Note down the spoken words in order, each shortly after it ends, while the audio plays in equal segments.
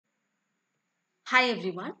Hi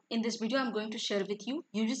everyone, in this video I am going to share with you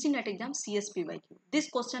UGC net exam CS PYQ. This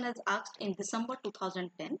question is asked in December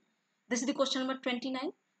 2010. This is the question number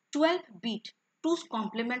 29. 12 bit 2's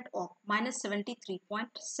complement of minus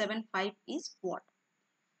 73.75 is what?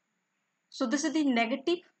 So this is the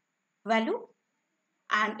negative value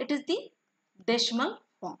and it is the decimal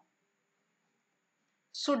form.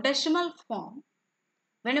 So decimal form,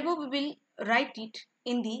 whenever we will write it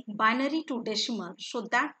in the binary to decimal, so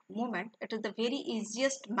that moment it is the very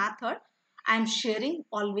easiest method I am sharing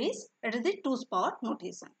always. It is the 2's power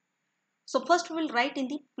notation. So first we will write in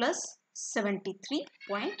the plus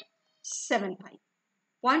 73.75.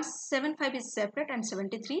 0.75 is separate and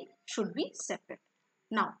 73 should be separate.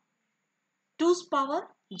 Now 2's power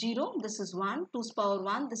 0, this is 1, 2's power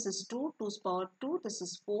 1, this is 2, 2's power 2, this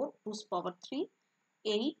is 4, 2's power 3,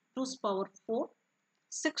 8, 2's power 4,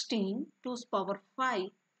 16, 2's power 5,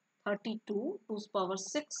 32, 2's power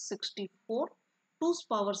 6, 64, 2's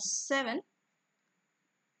power 7,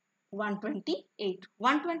 128.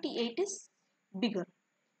 128 is bigger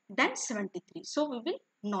than 73. So we will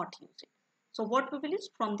not use it. So what we will use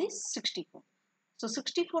from this 64. So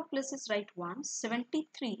 64 places write 1,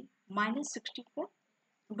 73 minus 64.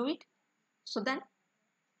 Do it. So then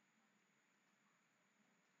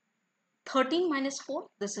 13 minus 4,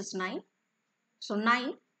 this is 9. So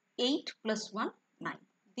 9, 8 plus 1, 9.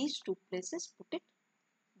 These two places put it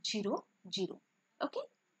 0, 0. Okay.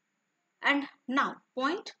 And now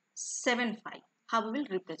 0.75. How we will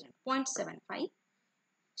represent 0.75.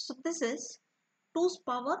 So this is 2's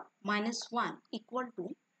power minus 1 equal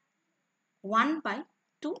to 1 by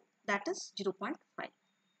 2, that is 0.5.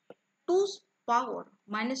 2's power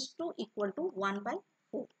minus 2 equal to 1 by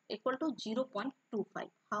 4 equal to 0.25.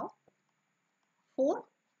 How? 4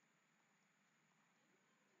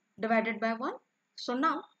 divided by 1. So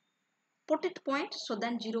now put it point, so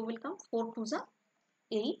then 0 will come. 4 2's are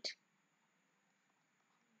 8.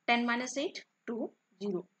 10 minus 8, 2,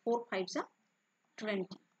 0. 4 5's are 20.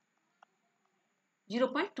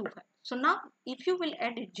 0.25. So now if you will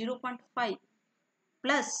add it 0.5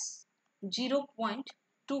 plus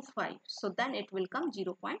 0.25, so then it will come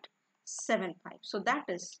 0.75. So that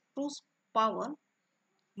is 2's power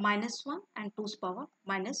minus 1 and 2's power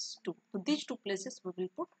minus 2. So these two places we will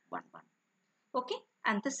put 1 1. Okay,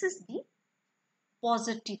 and this is the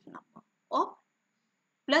positive number of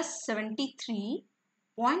plus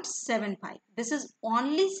 73.75. This is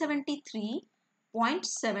only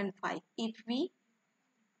 73.75. If we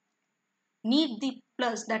need the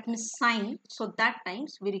plus, that means sign, so that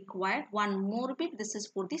times we require one more bit. This is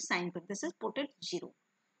for the sign bit. This is put it 0.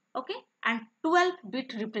 Okay, and 12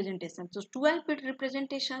 bit representation. So 12 bit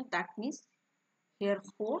representation, that means here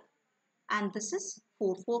 4 and this is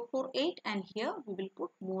 4, 4, 4, 8, and here we will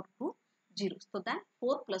put more 2 zeros. So then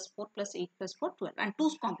 4 plus 4 plus 8 plus 4, 12, and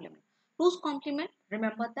 2's complement. 2's complement,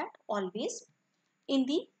 remember that always in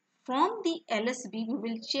the from the LSB we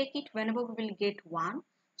will check it whenever we will get 1.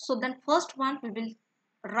 So then first one we will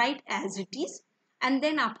write as it is, and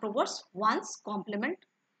then afterwards 1's complement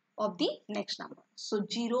of the next number. So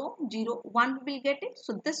 0, 0, 1 we will get it.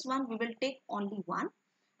 So this one we will take only 1,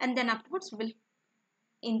 and then afterwards we will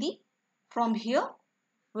in the from here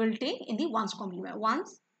we will take in the 1's complement.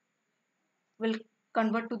 1's will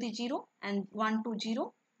convert to the 0, and 1 to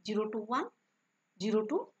 0, 0 to 1, 0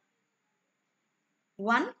 to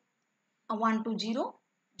 1, 1 to 0,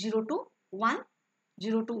 0 to 1,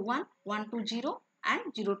 0 to 1, 1 to 0,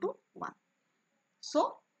 and 0 to 1.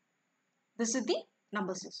 So this is the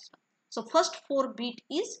number system. So first 4 bit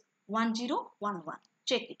is 1011.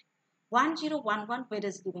 Check it. 1011 where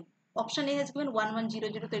is given? Option A has given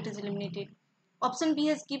 1100, so it is eliminated. Option B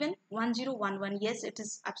has given 1011. Yes, it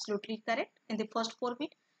is absolutely correct in the first 4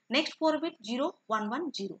 bit. Next 4 bit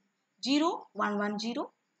 0110. 0110.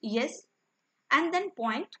 Yes. And then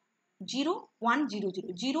point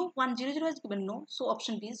 0100. 0100 has given no. So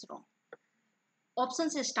option B is wrong.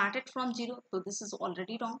 Options started from 0. So this is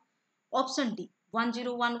already wrong. Option D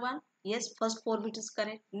 1011. Yes, first 4 bit is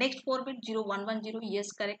correct. Next 4 bit 0110.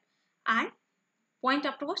 Yes, correct. And point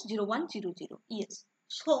afterwards 0100. Yes.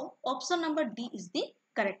 So option number D is the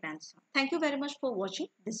correct answer. Thank you very much for watching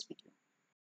this video.